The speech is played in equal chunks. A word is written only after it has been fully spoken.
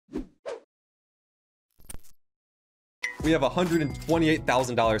We have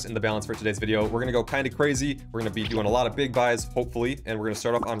 $128,000 in the balance for today's video. We're gonna go kind of crazy. We're gonna be doing a lot of big buys, hopefully, and we're gonna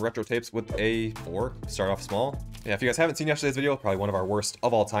start off on retro tapes with a 4. Start off small. Yeah, if you guys haven't seen yesterday's video, probably one of our worst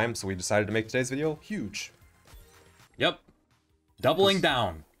of all time, so we decided to make today's video huge. Yep. Doubling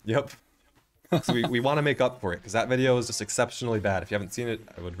down. Yep. So we want to make up for it, because that video is just exceptionally bad. If you haven't seen it,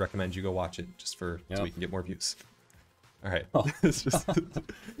 I would recommend you go watch it, just so we can get more views. All right. Oh. It's just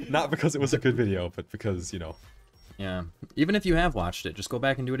not because it was a good video, but because, you know. Yeah. Even if you have watched it, just go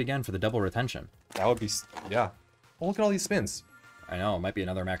back and do it again for the double retention. That would be, yeah. Oh, look at all these spins. I know, it might be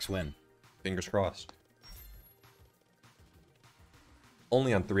another max win. Fingers crossed.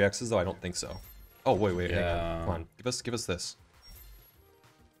 Only on 3Xs, though? I don't think so. Oh, wait, hang on. Come on, give us this.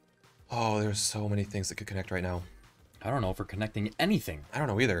 Oh, there's so many things that could connect right now. I don't know if we're connecting anything. I don't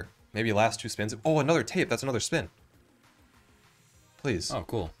know either. Maybe last 2 spins. Oh, another tape. That's another spin. Please. Oh,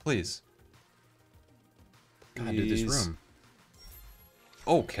 cool. Please. God, dude, this room.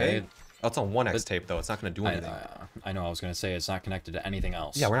 Okay. That's on 1X tape, though. It's not going to do anything. I know, I was going to say it's not connected to anything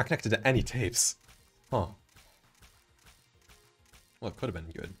else. Yeah, we're not connected to any tapes. Huh. Well, it could have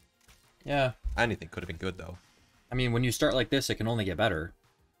been good. Yeah. Anything could have been good, though. I mean, when you start like this, it can only get better.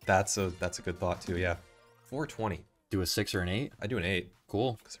 That's a good thought, too, yeah. 420. Do a 6 or an 8? I do an 8.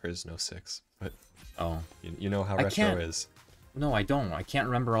 Cool. Because there is no 6. But oh, you know how retro is. No, I don't. I can't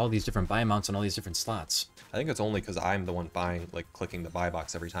remember all these different buy amounts and all these different slots. I think it's only because I'm the one buying, like, clicking the buy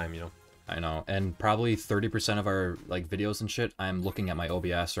box every time, you know? I know, and probably 30% of our, like, videos and shit, I'm looking at my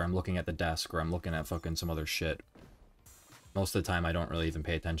OBS, or I'm looking at the desk, or I'm looking at fucking some other shit. Most of the time, I don't really even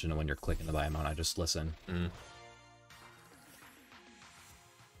pay attention to when you're clicking the buy amount, I just listen. Mm.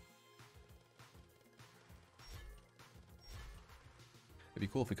 It'd be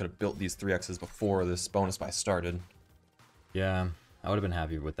cool if we could have built these 3Xs before this bonus buy started. Yeah, I would have been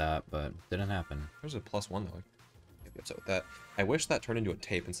happy with that, but didn't happen. There's a +1, though. I'd be upset with that. I wish that turned into a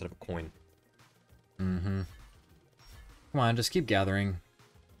tape instead of a coin. Mm-hmm. Come on, just keep gathering.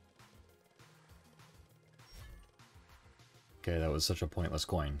 Okay, that was such a pointless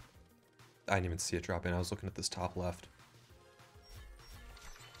coin. I didn't even see it drop in. I was looking at this top left.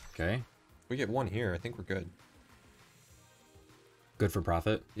 Okay. If we get 1 here, I think we're good. Good for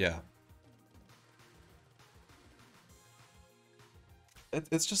profit? Yeah.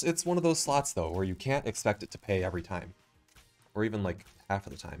 It's one of those slots, though, where you can't expect it to pay every time. Or even, like, half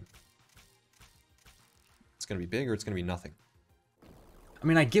of the time. It's gonna be big or it's gonna be nothing. I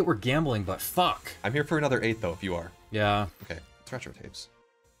mean, I get we're gambling, but fuck. I'm here for another 8, though, if you are. Yeah. Okay, it's retro tapes.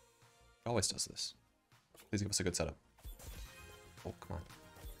 It always does this. Please give us a good setup. Oh, come on.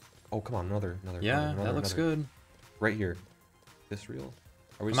 Oh, come on, another. Yeah, that looks good. Right here. This real?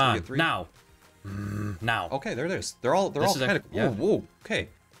 Are we Come just gonna on, get 3? now. Now. Okay, there it is. They're all kind of. Yeah. Whoa. Okay.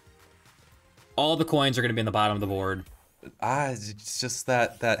 All the coins are gonna be in the bottom of the board. It's just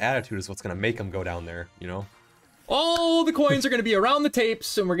that attitude is what's gonna make them go down there. You know. All the coins are gonna be around the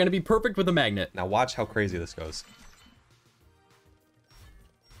tapes, and we're gonna be perfect with a magnet. Now watch how crazy this goes.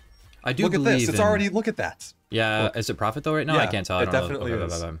 I do look at this. It's already. Look at that. Yeah. Look. Is it profit though right now? Yeah, I can't tell. It definitely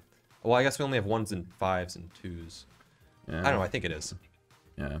is. Okay. Well, I guess we only have 1s and 5s and 2s. Yeah. I don't know. I think it is.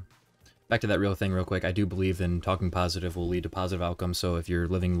 Yeah. Back to that real thing real quick. I do believe in talking positive will lead to positive outcomes. So if you're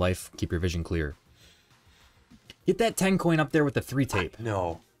living life, keep your vision clear. Get that 10 coin up there with the 3 tape.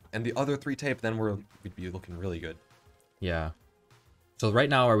 No. And the other 3 tape, then we'd be looking really good. Yeah. So right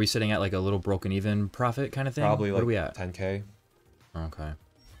now, are we sitting at like a little broken even profit kind of thing? Probably like what are we at? 10K. Okay.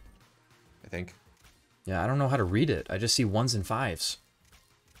 I think. Yeah, I don't know how to read it. I just see 1s and 5s.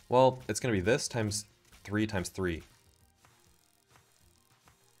 Well, it's gonna be this times 3 times 3.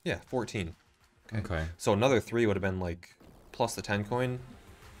 Yeah, 14. Okay. So another 3 would have been like plus the 10 coin,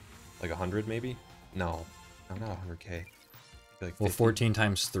 like 100 maybe. No, not 100K. Like well, 14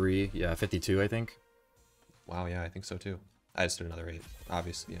 times 3, yeah, 52, I think. Wow, yeah, I think so too. I just did another 8,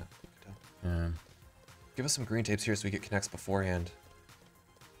 obviously, yeah. You could tell. Yeah. Give us some green tapes here so we get connects beforehand.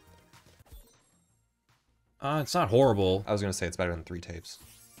 It's not horrible. I was gonna say it's better than 3 tapes.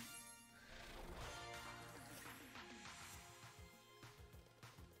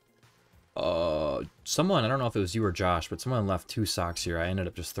 Someone, I don't know if it was you or Josh, but someone left 2 socks here. I ended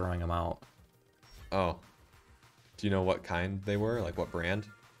up just throwing them out. Oh. Do you know what kind they were? Like what brand?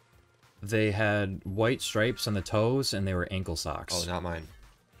 They had white stripes on the toes, and they were ankle socks. Oh, not mine.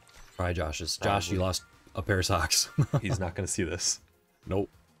 Probably Josh's. Probably. Josh, you lost a pair of socks. He's not gonna see this. Nope.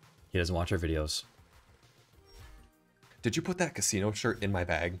 He doesn't watch our videos. Did you put that casino shirt in my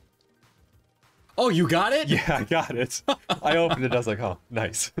bag? Oh, you got it? Yeah, I got it. I opened it. I was like, oh,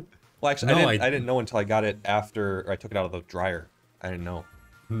 nice. Well, actually, No, I didn't know until I got it after, or I took it out of the dryer. I didn't know.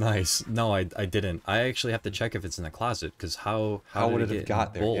 Nice. No, I didn't. I actually have to check if it's in the closet, because how would did it have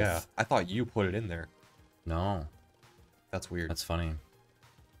got there? both? Yeah, I thought you put it in there. No. That's weird. That's funny.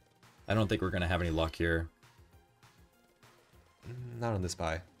 I don't think we're gonna have any luck here. Not on this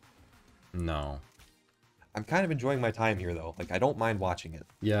buy. No. I'm kind of enjoying my time here, though. Like, I don't mind watching it.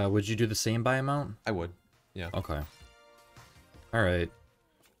 Yeah, would you do the same buy amount? I would. Yeah. Okay. Alright.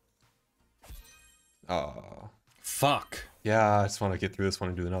 Fuck! Yeah, I just want to get through this one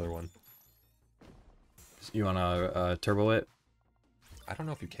and do another one. You wanna turbo it? I don't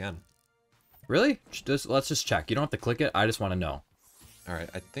know if you can. Really? Let's just check. You don't have to click it, I just want to know. Alright,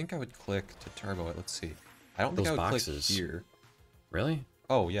 I think I would click to turbo it. Let's see. I don't think Those I would boxes. click here. Really?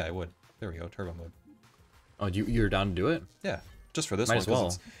 Oh, yeah, I would. There we go, turbo mode. Oh, you're down to do it? Yeah, just for this Might one. as well.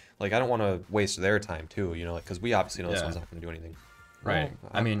 It's, like, I don't want to waste their time, too, you know, like, because we obviously know this Yeah. one's not going to do anything. Right.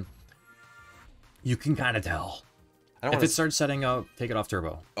 Well, I mean, you can kind of tell. I don't If want it starts setting up, take it off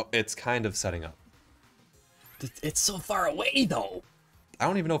turbo. Oh, it's kind of setting up. It's so far away, though. I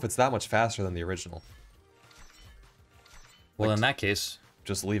don't even know if it's that much faster than the original. Well, Like, in that case,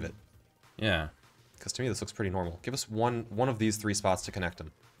 just leave it. yeah. Because to me, this looks pretty normal. Give us one of these 3 spots to connect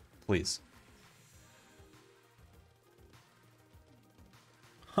them. Please.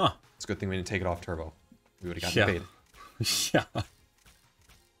 Huh. It's a good thing we didn't take it off turbo. We would have Yeah. gotten paid. Yeah.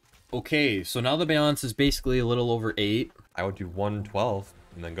 Okay, so now the balance is basically a little over 8. I would do 112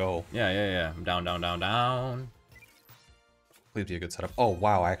 and then go. Yeah. Down, down, down, down. Please be a good setup. Oh,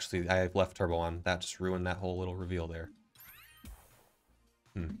 wow. Actually, I left turbo on. That just ruined that whole little reveal there.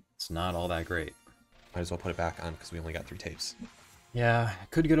 It's not all that great. Might as well put it back on because we only got 3 tapes. Yeah,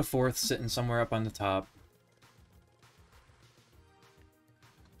 could get a 4th sitting somewhere up on the top.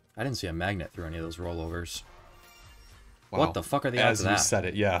 I didn't see a magnet through any of those rollovers. Wow. What the fuck are the odds As of you that? said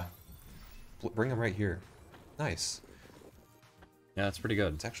it, yeah. Bring them right here. Nice. Yeah, that's pretty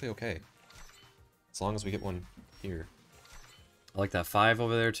good. It's actually okay. As long as we get one here. I like that 5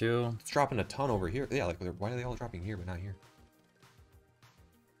 over there, too. It's dropping a ton over here. Yeah, like, why are they all dropping here but not here?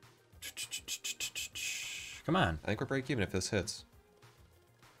 Come on. I think we're break even if this hits.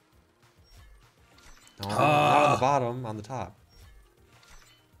 No, not on the bottom, on the top.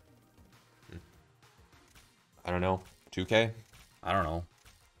 I don't know. 2K? I don't know.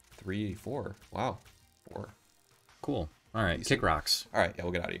 3, 4. Wow. 4. Cool. All right, kick rocks. All right, yeah,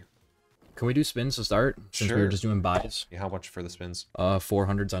 we'll get out of here. Can we do spins to start? Since we were Sure. just doing buys. Yeah, how much for the spins?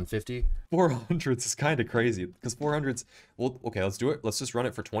 400s on 50. 400s is kind of crazy because 400s. Well, okay, let's do it. Let's just run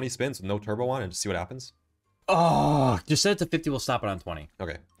it for 20 spins with no turbo on and just see what happens. Oh, just set it to 50. We'll stop it on 20.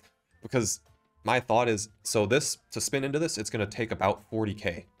 Okay, because my thought is, so this to spin into this, it's gonna take about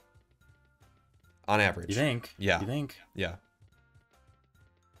 40K on average. You think? Yeah. You think? Yeah.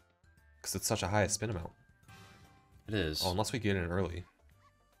 Because it's such a high spin amount. It is. Oh, unless we get in early.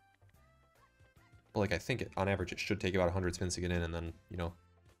 But like, I think on average it should take about 100 spins to get in, and then, you know.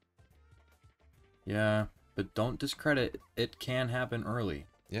 Yeah, but don't discredit. It can happen early.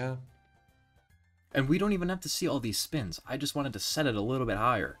 Yeah. And we don't even have to see all these spins. I just wanted to set it a little bit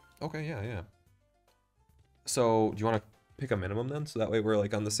higher. Okay, yeah. So, do you want to pick a minimum then? So that way we're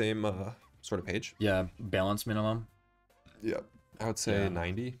like on the same sort of page? Yeah, balance minimum. Yeah. I would say Yeah.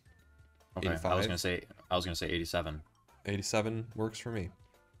 90. Okay, 85. I was gonna say 87. 87 works for me.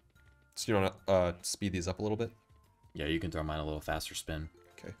 So you want to speed these up a little bit? Yeah, you can throw mine a little faster spin.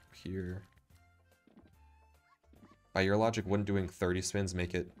 Okay, here. By your logic, wouldn't doing 30 spins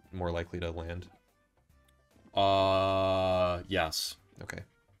make it more likely to land? Yes. Okay.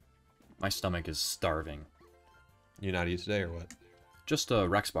 My stomach is starving. You not eat today or what? Just a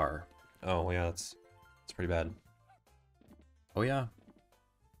Rex bar. Oh, yeah, that's pretty bad. Oh yeah.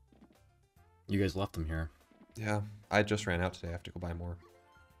 You guys left them here. Yeah, I just ran out today. I have to go buy more.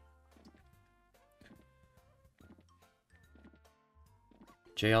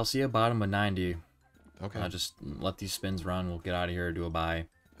 JLC at bottom of 90. Okay. Just let these spins run. We'll get out of here, do a buy.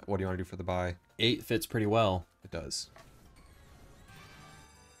 What do you want to do for the buy? 8 fits pretty well. It does.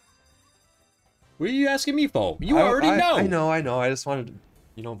 What are you asking me for? You I already know. I know. I just wanted to,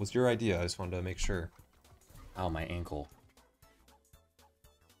 you know, it was your idea. I just wanted to make sure. Ow, my ankle.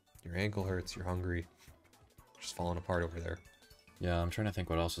 Your ankle hurts. You're hungry. Just falling apart over there. Yeah, I'm trying to think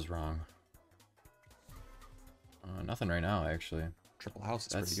what else is wrong. Nothing right now, actually. Triple house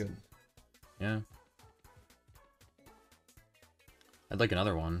is That's- pretty good. Yeah. I'd like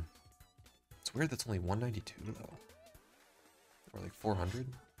another one. It's weird that's only 192 though. Or like 400.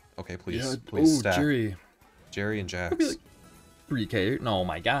 Okay, please, please stack. Jerry and Jax. Like 3K. No,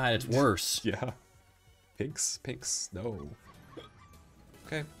 my God, it's worse. Yeah. Pinks, no.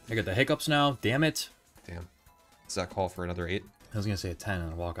 Okay. I got the hiccups now. Damn it. Damn. Does that call for another 8? I was gonna say a 10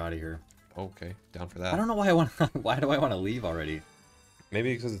 and walk out of here. Okay, down for that. I don't know why I want. Why do I want to leave already?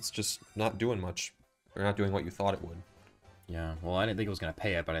 Maybe because it's just not doing much. Or not doing what you thought it would. Yeah. Well, I didn't think it was gonna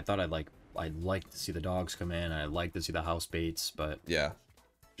pay it, but I thought I'd like to see the dogs come in. I'd like to see the house baits, but yeah,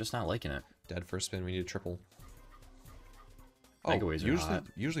 just not liking it. Dead first spin. We need a triple. Oh, Megaways are hot.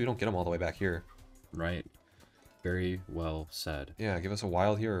 Usually you don't get them all the way back here. Right. Very well said. Yeah, give us a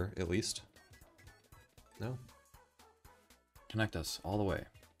wild here at least. No. Connect us all the way.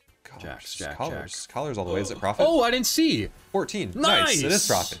 Gosh, Jack. Collars all the way. Is it profit? Oh, I didn't see. 14. Nice. It is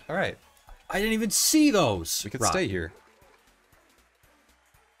profit. All right. I didn't even see those. We could stay here.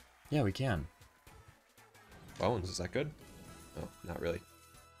 Yeah, we can. Bones, is that good? No, not really.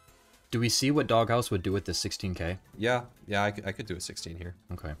 Do we see what Doghouse would do with this 16k? Yeah, I could do a 16 here.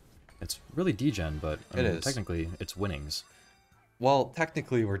 Okay. It's really degen, but I mean, technically it's winnings. Well,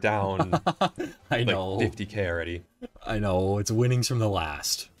 technically we're down I know. 50k already. I know, it's winnings from the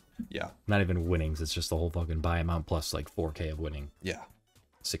last. Yeah. Not even winnings, it's just the whole fucking buy amount plus like 4k of winning. Yeah.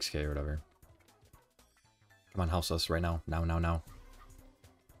 6k or whatever. Come on, house us right now. Now.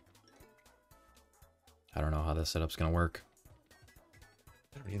 I don't know how this setup's gonna work.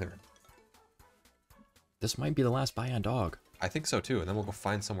 I don't either. This might be the last buy on dog. I think so too, and then we'll go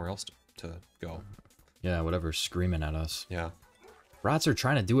find somewhere else to go. Yeah, whatever's screaming at us. Yeah. Rots are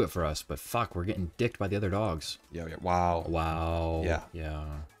trying to do it for us, but fuck, we're getting dicked by the other dogs. Yeah. Wow. Wow. Yeah. Yeah.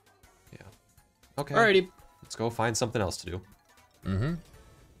 Okay. Alrighty. Let's go find something else to do. Mm-hmm.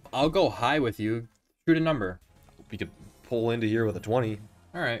 I'll go high with you. Shoot a number. We could pull into here with a 20.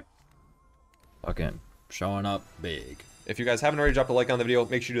 Alright. Fucking showing up big. If you guys haven't already dropped a like on the video,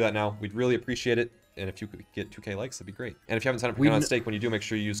 make sure you do that now. We'd really appreciate it. And if you could get 2k likes, that'd be great. And if you haven't signed up for on Stake, when you do, make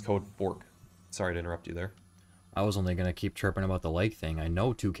sure you use code FORK. Sorry to interrupt you there. I was only going to keep chirping about the like thing. I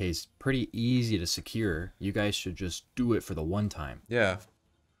know 2k's pretty easy to secure. You guys should just do it for the one time. Yeah.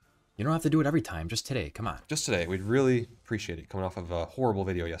 You don't have to do it every time. Just today. Come on. Just today. We'd really appreciate it. Coming off of a horrible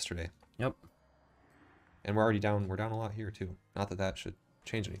video yesterday. Yep. And we're already down. We're down a lot here, too. Not that that should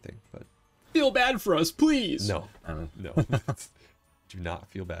change anything, but... Feel bad for us, please. No. No. Do not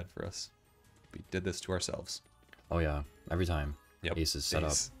feel bad for us. We did this to ourselves. Oh, yeah. Every time. Yep. Ace is set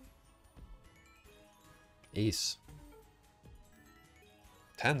up. Ace.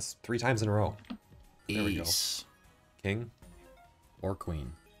 10s 3 times in a row. There we go. Ace. King. Or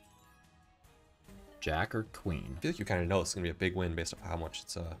queen. Jack or queen. I feel like you kind of know it's going to be a big win based off how much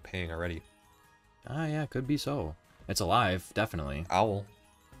it's paying already. Ah, yeah, could be so. It's alive, definitely. Owl.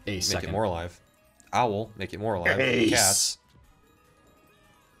 Ace Make second. it more alive. Owl. Make it more alive. Ace. Cats.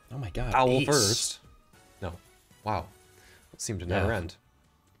 Oh my god. Owl Ace. first. No. Wow. It seemed to never end.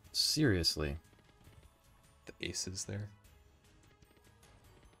 Seriously. The aces there.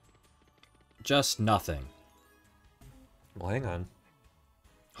 Just nothing. Well, hang on.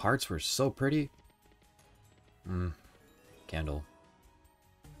 Hearts were so pretty. Candle.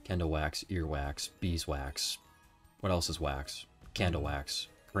 Candle wax, ear wax, beeswax. What else is wax? Candle wax,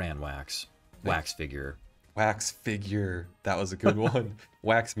 crayon wax, wax figure. Wax figure. That was a good one.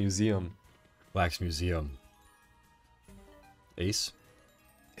 Wax museum. Wax museum. Ace?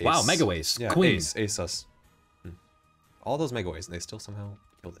 Ace. Wow, megaways. Yeah, Queen. Ace us. All those megaways, and they still somehow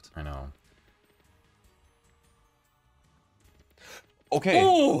killed it. I know. Okay.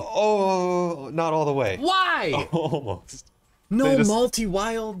 Oh, not all the way. Why? Almost. No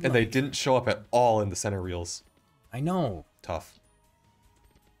multi-wild. And they didn't show up at all in the center reels. I know. Tough.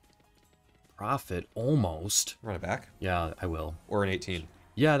 Profit, almost. Run it back? Yeah, I will. Or an 18.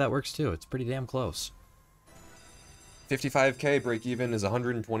 Yeah, that works too. It's pretty damn close. 55k break even is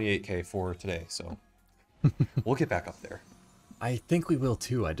 128k for today, so we'll get back up there. I think we will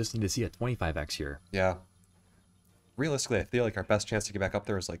too. I just need to see a 25x here. Yeah. Realistically, I feel like our best chance to get back up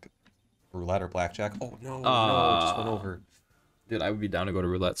there is like roulette or blackjack. Oh no, no, it just went over. Dude, I would be down to go to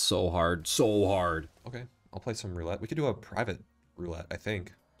roulette so hard. So hard. Okay, I'll play some roulette. We could do a private roulette, I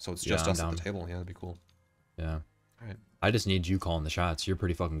think. So it's just us at the table. Yeah, that'd be cool. Yeah. All right. I just need you calling the shots. You're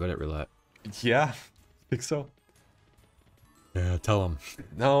pretty fucking good at roulette. Yeah, I think so. Yeah, tell him.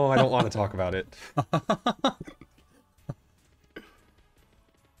 No, I don't want to talk about it.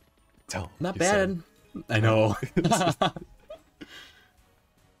 Tell him. Not bad. I know.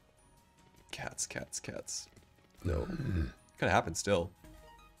 Cats, cats, cats. No. Could happen still.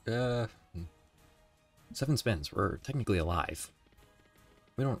 7 spins. We're technically alive.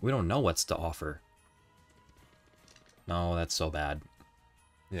 We don't know what's to offer. No, that's so bad.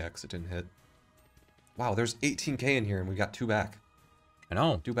 Yeah, because it didn't hit. Wow, there's 18k in here and we got 2 back. I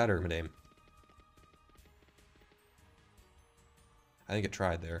know. Do better, madame. I think it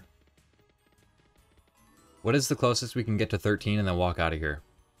tried there. What is the closest we can get to 13 and then walk out of here?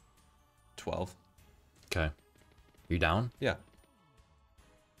 12. Okay. You down? Yeah.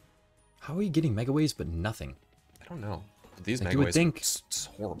 How are you getting megaways but nothing? I don't know. These Like, you would megaways think... it's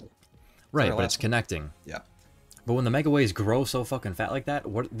horrible. Right, Sorry, but it's last one. connecting. Yeah. But when the megaways grow so fucking fat like that,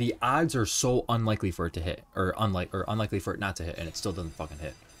 what the odds are so unlikely for it to hit, or unlikely for it not to hit, and it still doesn't fucking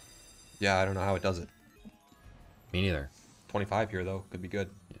hit. Yeah, I don't know how it does it. Me neither. 25 here though, could be good.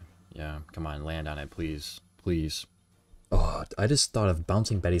 Yeah, come on, land on it, please, please. Oh, I just thought of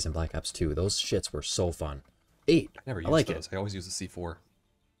bouncing Betties in Black Ops 2. Those shits were so fun. 8. I never used like those. I always use the C4.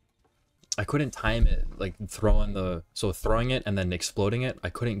 I couldn't time it, like throwing it and then exploding it. I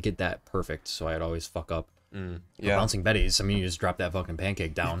couldn't get that perfect, so I'd always fuck up. Yeah. Bouncing Betties, I mean, you just drop that fucking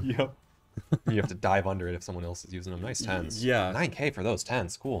pancake down. Yep. You have to dive under it if someone else is using them. Nice 10s. Yeah. 9K for those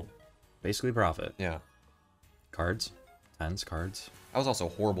 10s. Cool. Basically profit. Yeah. Cards. 10s, cards. I was also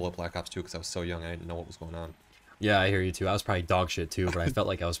horrible at Black Ops 2 because I was so young. I didn't know what was going on. Yeah, I hear you too. I was probably dog shit too, but I felt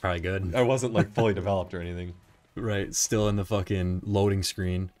like I was probably good. I wasn't like fully developed or anything. Right, still in the fucking loading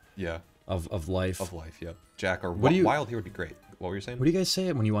screen Yeah. of life. Of life, yep. Jack or What do you- Wild here would be great. What were you saying? What do you guys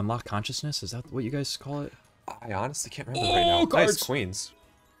say when you unlock consciousness? Is that what you guys call it? I honestly can't remember right now. Cards. Nice queens.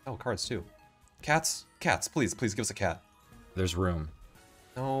 Oh, cards too. Cats, please give us a cat. There's room.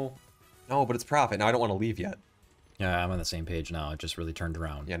 No, but it's profit. Now I don't want to leave yet. Yeah, I'm on the same page now. It just really turned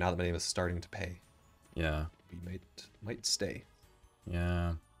around. Yeah, now that my name is starting to pay, Yeah. we might stay.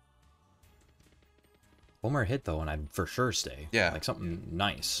 Yeah. One more hit though, and I'd for sure stay. Yeah. Like something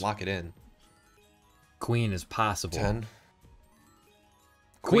nice. Lock it in. Queen is possible. 10.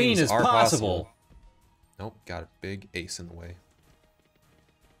 Queen Queens is are possible. Nope, got a big ace in the way.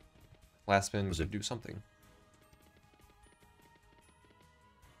 Last spin should do something.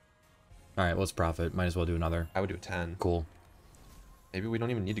 All right, let's profit. Might as well do another. I would do a 10. Cool. Maybe we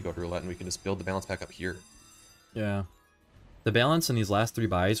don't even need to go to roulette and we can just build the balance back up here. Yeah. The balance in these last 3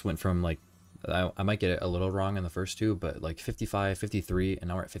 buys went from like, I might get it a little wrong in the first 2, but like 55, 53, and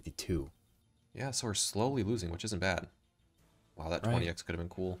now we're at 52. Yeah, so we're slowly losing, which isn't bad. Wow, that Right. 20x could have been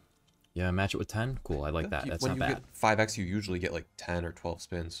cool. Yeah, match it with 10. Cool, I like that. That's when not you bad. get 5x, you usually get like 10 or 12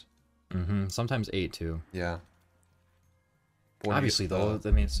 spins. Sometimes 8 too. Yeah. But when you Obviously, get though,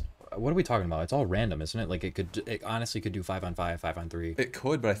 that means what are we talking about? It's all random, isn't it? Like it honestly could do 5 on 5, 5 on 3. It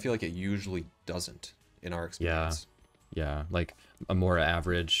could, but I feel like it usually doesn't in our experience. Yeah, like a more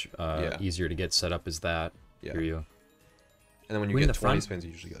average, Yeah. easier to get set up is that. Yeah. Hear you. And then when you Queen get the 20 front? spins,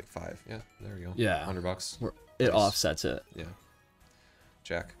 you usually get like 5. Yeah, there we go. Yeah. $100. It Nice. offsets it. Yeah.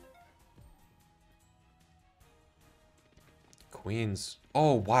 Jack. Queens.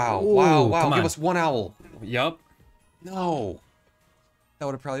 Oh, wow. Ooh, wow. come Give on. us one owl. Yup. No. That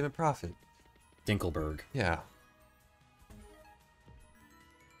would have probably been profit. Dinkelberg. Yeah.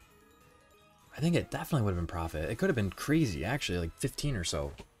 I think it definitely would have been profit. It could have been crazy, actually, like 15 or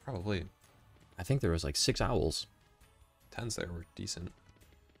so. Probably. I think there was like 6 owls. 10s there were decent.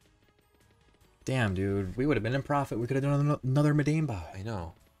 Damn, dude. We would have been in profit. We could have done another Medane buy. I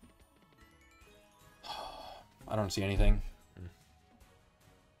know. I don't see anything.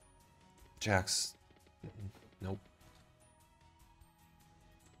 Jacks. Nope.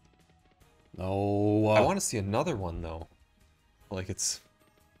 No. I want to see another one, though. Like,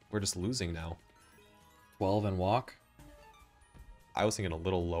 we're just losing now. 12 and walk. I was thinking a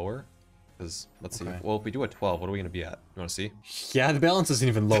little lower. Because, let's see. Okay. Well, if we do a 12, what are we going to be at? You want to see? Yeah, the balance isn't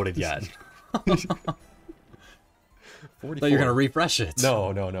even loaded yet. 44. Thought you're gonna refresh it.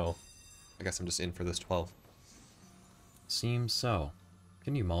 No. I guess I'm just in for this 12. Seems so.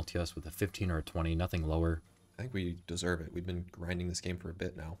 Can you multi us with a 15 or a 20? Nothing lower. I think we deserve it. We've been grinding this game for a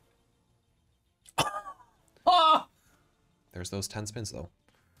bit now. Ah! There's those 10 spins, though.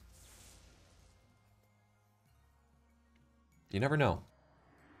 You never know.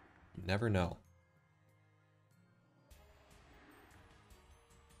 You never know.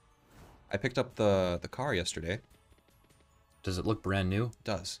 I picked up the car yesterday. Does it look brand new? It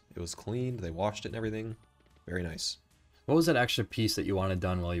does. It was cleaned. They washed it and everything. Very nice. What was that extra piece that you wanted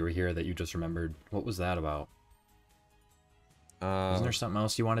done while you were here that you just remembered? What was that about? Wasn't there something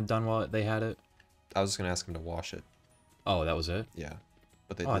else you wanted done while they had it? I was just going to ask them to wash it. Oh, that was it? Yeah.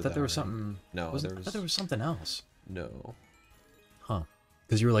 But they Oh, I did thought that there was already. something... No, I thought there was something else. No. Huh.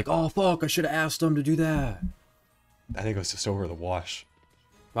 Because you were like, oh, fuck, I should have asked them to do that. I think it was just over the wash.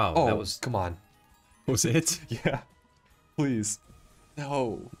 Wow, Oh, that was... come on. Was it? Yeah. Please.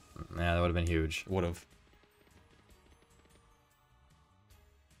 No. Yeah, that would have been huge. Would have.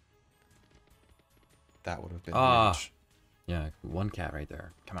 That would have been huge. Yeah, one cat right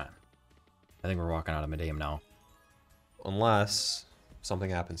there. Come on. I think we're walking out of Medame now. Unless something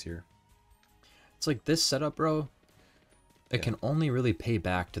happens here. It's like this setup, bro. It Yeah. can only really pay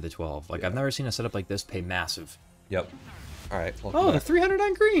back to the 12. Like, I've never seen a setup like this pay massive. Yep. All right. Well, Oh, the 300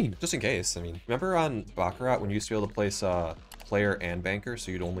 on green. just in case. I mean, remember on Baccarat when you used to be able to place player and banker, so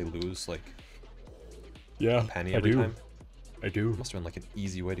you'd only lose like a penny every time? I do. Must have been like an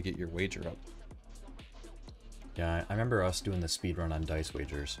easy way to get your wager up. Yeah, I remember us doing the speed run on dice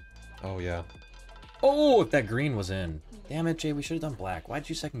wagers. Oh yeah. Oh, if that green was in. Damn it, Jay, we should have done black. Why'd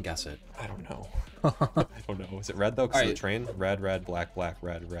you second guess it? I don't know. I don't know. Is it red though? Because of the Alright. train? Red, red, black, black,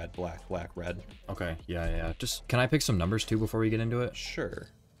 red, red, black, black, red. Okay, yeah. Just, can I pick some numbers too before we get into it? Sure.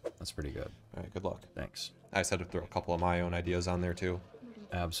 That's pretty good. All right. Good luck. Thanks. I just had to throw a couple of my own ideas on there too.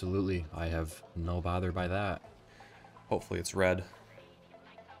 Absolutely. I have no bother by that. Hopefully it's red. Do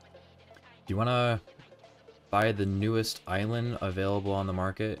you want to buy the newest island available on the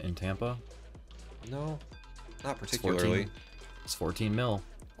market in Tampa? No, not It's particularly. It's 14 mil.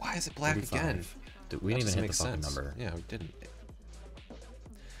 Why is it black 35. again? Dude, we That didn't doesn't even hit the make fucking sense. number. Yeah, we didn't.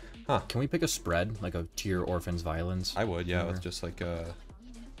 Can we pick a spread, like a tier orphans violence? I would, yeah, number? with just like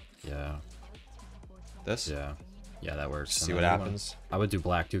Yeah, this. yeah, that works. See And what then happens. I would do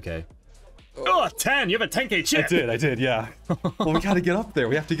black 2K. Oh, 10! You have a 10K chip! I did, yeah. Well, we gotta get up there.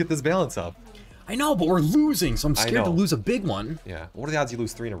 We have to get this balance up. I know, but we're losing, so I'm I scared to know. lose a big one. Yeah. What are the odds you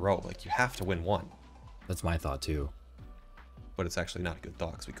lose 3 in a row? Like, you have to win 1. That's my thought too. But it's actually not a good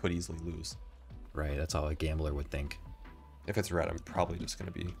thought, because we could easily lose. Right, that's how a gambler would think. If it's red, I'm probably just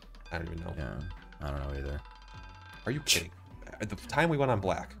gonna be... I don't even know. Yeah, I don't know either. Are you kidding? At the time we went on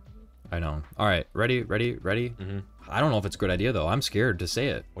black. I know. All right, ready? Mm-hmm. I don't know if it's a good idea though. I'm scared to say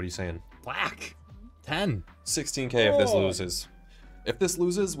it. What are you saying? Black. 10. 16K if this loses. If this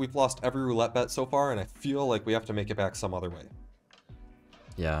loses, we've lost every roulette bet so far, and I feel like we have to make it back some other way.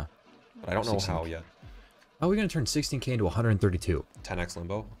 Yeah. But I don't know 16. how yet. How are we gonna turn 16K into 132? 10x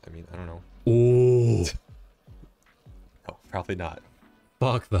limbo? I mean, I don't know. Oh. No, probably not.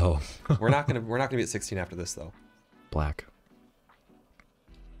 Fuck though. We're not gonna be at 16 after this though. Black.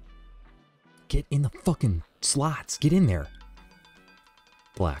 Get in the fucking slots. Get in there.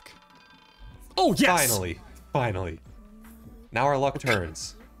 Black. Oh yes. Finally. Now our luck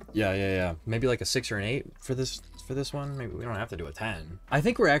turns. Yeah. Maybe like a 6 or an 8 for this one. Maybe we don't have to do a 10. I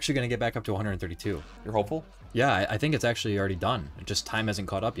think we're actually gonna get back up to 132. You're hopeful? Yeah, I think it's actually already done. Just time hasn't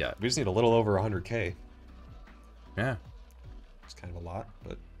caught up yet. We just need a little over 100K. Yeah. It's kind of a lot,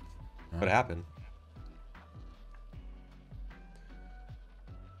 but what happened?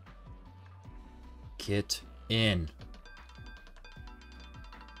 Get in.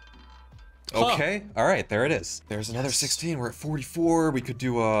 Okay. All right, there it is. There's another 16. We're at 44. We could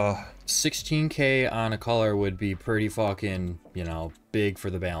do a 16K on a color would be pretty fucking, you know, big for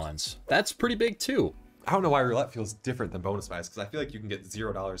the balance. That's pretty big too. I don't know why roulette feels different than bonus buys, because I feel like you can get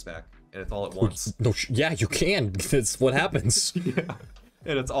 $0 back, and it's all at once. No, yeah, you can. That's what happens. Yeah.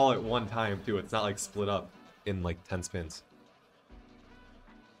 And it's all at one time, too. It's not like split up in like 10 spins.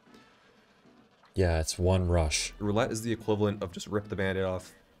 Yeah, it's one rush. Roulette is the equivalent of just rip the band-aid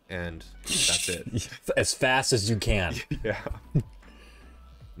off, and that's it. As fast as you can. Yeah. And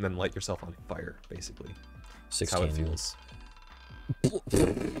then light yourself on fire, basically. That's 16. how it feels.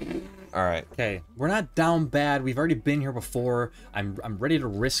 All right. Okay, we're not down bad. We've already been here before. I'm ready to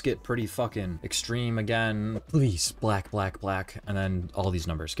risk it pretty fucking extreme again. Please, black, and then all these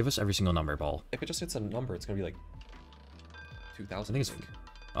numbers. Give us every single number, ball. If it just hits a number, it's gonna be like 2,000. I think it's...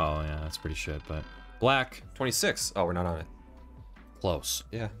 Oh, yeah, that's pretty shit, but... Black. 26. Oh, we're not on it. Close.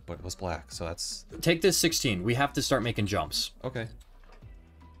 Yeah, but it was black, so that's... Take this 16. We have to start making jumps. Okay.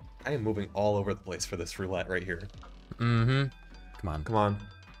 I am moving all over the place for this roulette right here. Mm-hmm. Come on. Come on.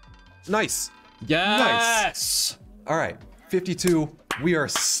 Nice! Yes! All right, 52. We are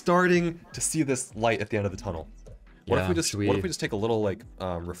starting to see this light at the end of the tunnel. What if Yeah, we just should we- what if we just take a little like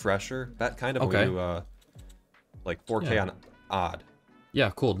refresher, that kind of Okay. we do like 4K Yeah. on odd.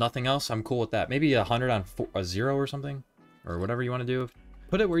 Yeah, cool. Nothing else? I'm cool with that. Maybe 100 on a 0 or something? Or whatever you want to do.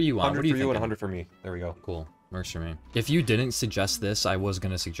 Put it where you want. 100 What do you for you and think? 100 for me. There we go. Cool. Works for me. If you didn't suggest this, I was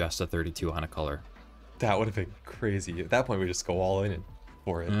going to suggest a 32 on a color. That would have been crazy. At that point, we just go all in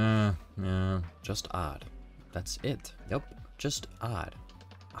for it. Yeah, just odd. That's it. Yep, just odd.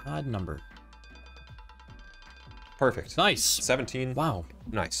 Odd number. Perfect. Nice. 17. Wow.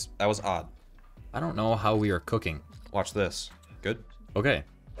 Nice. That was odd. I don't know how we are cooking. Watch this. Good. Okay.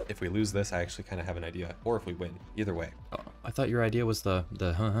 If we lose this, I actually kind of have an idea. Or if we win. Either way. Oh, I thought your idea was the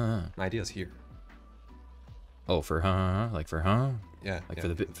My idea's here. Oh, for like for Yeah. Like yeah, for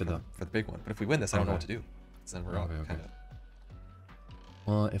the big one. But if we win this, I don't know what to Okay. do. So then we're all Okay. kind of...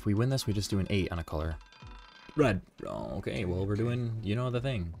 Well, if we win this, we just do an 8 on a color. Red. Oh, okay. Well, we're doing, you know, the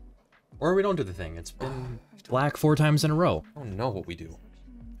thing. Or we don't do the thing. It's been black 4 times in a row. I don't know what we do.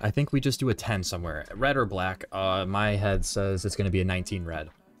 I think we just do a 10 somewhere. Red or black. My head says it's going to be a 19 red.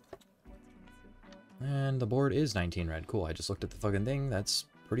 And the board is 19 red. Cool. I just looked at the fucking thing. That's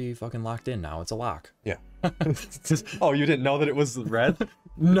pretty fucking locked in now. It's a lock. Yeah. Oh, you didn't know that it was red?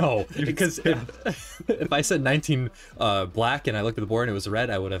 No, because if I said 19 black and I looked at the board and it was red,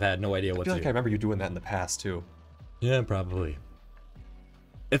 I would have had no idea what I feel to like do. I remember you doing that in the past too. Yeah, probably.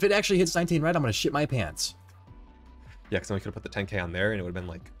 If it actually hits 19 red, I'm gonna shit my pants. Yeah, because then we could have put the 10K on there and it would have been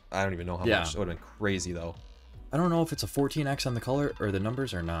like, I don't even know how much. It would have been crazy though. I don't know if it's a 14x on the color or the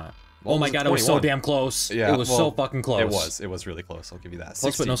numbers or not. Well, oh my god, it was so damn close. Yeah, it was so fucking close. It was really close. I'll give you that.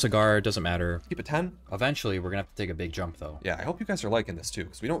 Close but no cigar, it doesn't matter. Keep it 10. Eventually, we're gonna have to take a big jump though. Yeah, I hope you guys are liking this too,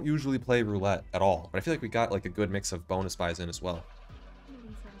 because we don't usually play roulette at all. But I feel like we got like a good mix of bonus buys in as well.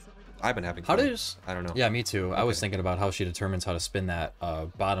 I've been having fun. I don't know. Yeah, me too. Okay. I was thinking about how she determines how to spin that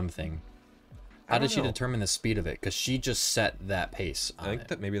bottom thing. How did she determine the speed of it? Because she just set that pace on I think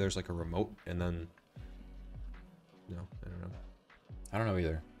that maybe there's like a remote and then... No, I don't know. I don't know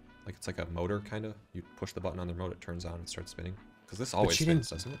either. Like it's like a motor kind of. You push the button on the remote, it turns on and starts spinning. Because this always spins,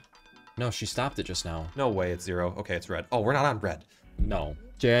 doesn't it? No, she stopped it just now. No way, it's 0. Okay, it's red. Oh, we're not on red. No.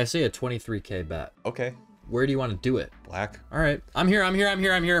 Jay, I say a 23K bet. Okay. Where do you want to do it? Black. All right. I'm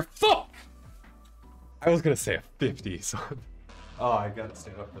here. Fuck! I was going to say a 50, so... Oh, I got to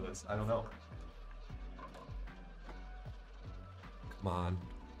stand up for this. I don't know. Come on.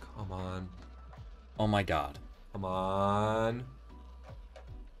 Come on. Oh my god. Come on.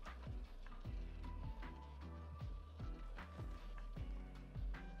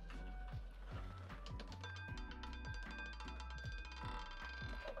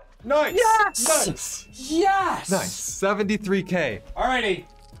 Nice! Yes! Nice! Yes! Nice. 73K. Alrighty.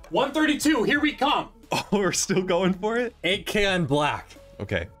 132, here we come. Oh, we're still going for it? 8K on black.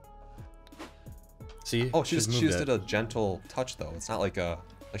 Okay. See? Oh, she just did a gentle touch though. It's not like a...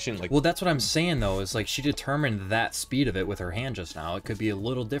 Like she didn't like... Well, that's what I'm saying though, is like she determined that speed of it with her hand just now. It could be a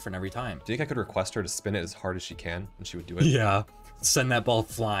little different every time. Do you think I could request her to spin it as hard as she can and she would do it? Yeah. Send that ball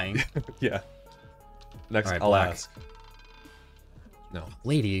flying. Yeah. Next, right, I'll black. ask. No.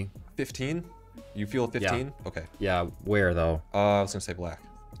 Lady. 15? You feel 15? Yeah. Okay. Yeah, where though? I was gonna say black.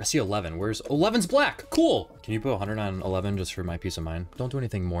 I see 11. Where's 11's black? Cool. Can you put 100 on 11 just for my peace of mind? Don't do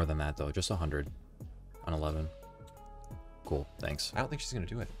anything more than that though. Just 100 on 11. Cool. Thanks. I don't think she's gonna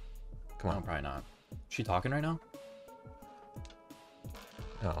do it. Come on. No, probably not. She talking right now?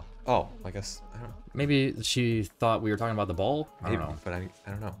 No. Oh, I guess I don't know. Maybe she thought we were talking about the ball. Maybe, I don't know. but I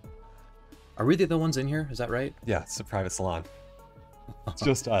don't know. Are we the other ones in here? Is that right? Yeah, it's a private salon. It's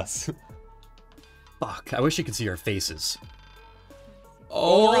just us. Fuck. I wish you could see our faces.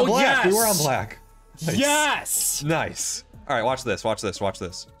 Oh, we're on black. Yes! We were on black. Nice. Yes! Nice. All right, watch this. Watch this. Watch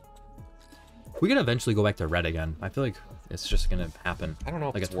this. We can eventually go back to red again. I feel like it's just gonna happen. I don't know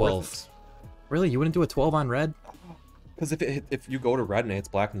if like it's a 12. Really? You wouldn't do a 12 on red? Because if you go to red and it hits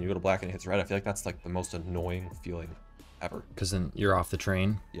black and you go to black and it hits red, I feel like that's like the most annoying feeling ever. Because then you're off the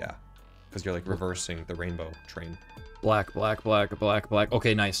train. Yeah. Because you're like reversing the rainbow train. Black, black, black, black, black.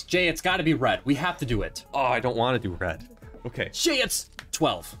 Okay, nice. Jay, it's got to be red. We have to do it. Oh, I don't want to do red. Okay. Jay, it's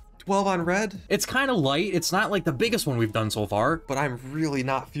 12. 12 on red? It's kind of light. It's not like the biggest one we've done so far. But I'm really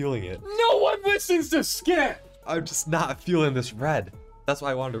not feeling it. No one listens to Skip. I'm just not feeling this red. That's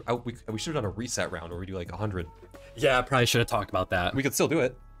why I wanted to... we should have done a reset round where we do like 100. Yeah, I probably should have talked about that. We could still do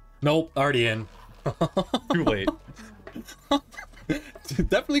it. Nope, already in. Too late.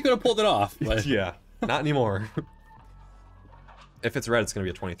 Definitely could have pulled it off. But... Yeah, not anymore. If it's red, it's going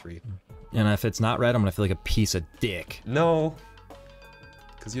to be a 23. And if it's not red, I'm going to feel like a piece of dick. No.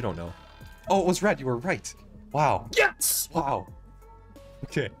 Because you don't know. Oh, it was red. You were right. Wow. Yes! Wow.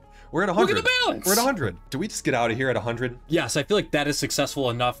 Okay. We're at 100. Look at the balance! We're at 100. Do we just get out of here at 100? Yes, I feel like that is successful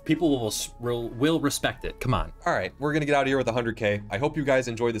enough. People will respect it. Come on. All right, we're going to get out of here with 100K. I hope you guys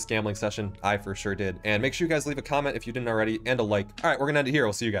enjoyed this gambling session. I for sure did. And make sure you guys leave a comment if you didn't already and a like. All right, we're going to end it here.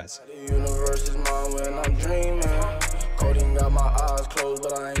 We'll see you guys. The universe is mine when I'm dreaming. Coding got my eyes closed,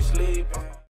 but I ain't sleeping.